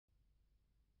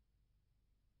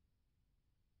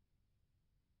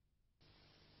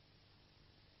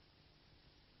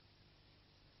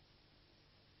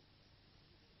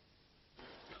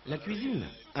La cuisine,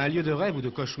 un lieu de rêve ou de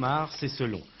cauchemar, c'est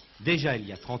selon. Déjà il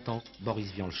y a 30 ans,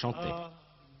 Boris VIAN le chantait. Ah,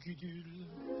 Gudule,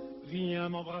 viens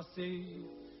m'embrasser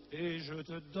et je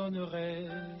te donnerai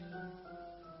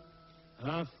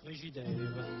un frigidaire,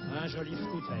 un joli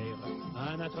scooter,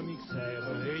 un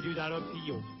atomixer et du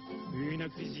dalopio, une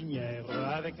cuisinière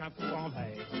avec un four en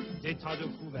verre, des tas de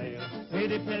couverts et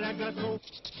des pelles à gâteau.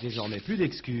 Désormais plus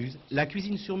d'excuses, la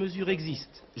cuisine sur mesure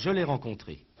existe, je l'ai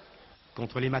rencontrée.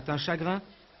 Contre les matins chagrins,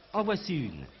 en voici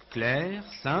une, claire,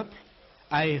 simple,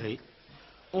 aérée.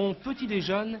 On petit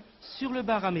déjeune sur le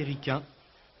bar américain,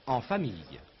 en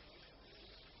famille.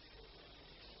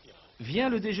 Vient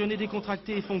le déjeuner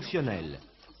décontracté et fonctionnel.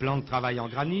 Plan de travail en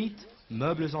granit,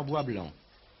 meubles en bois blanc.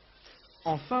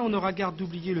 Enfin, on n'aura garde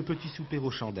d'oublier le petit souper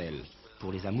aux chandelles,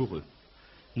 pour les amoureux.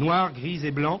 Noir, gris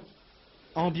et blanc,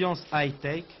 ambiance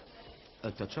high-tech,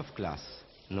 a touch of class,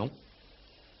 non?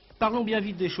 Parlons bien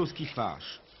vite des choses qui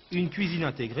fâchent. Une cuisine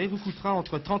intégrée vous coûtera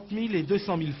entre 30 000 et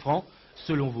 200 000 francs,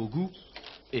 selon vos goûts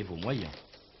et vos moyens.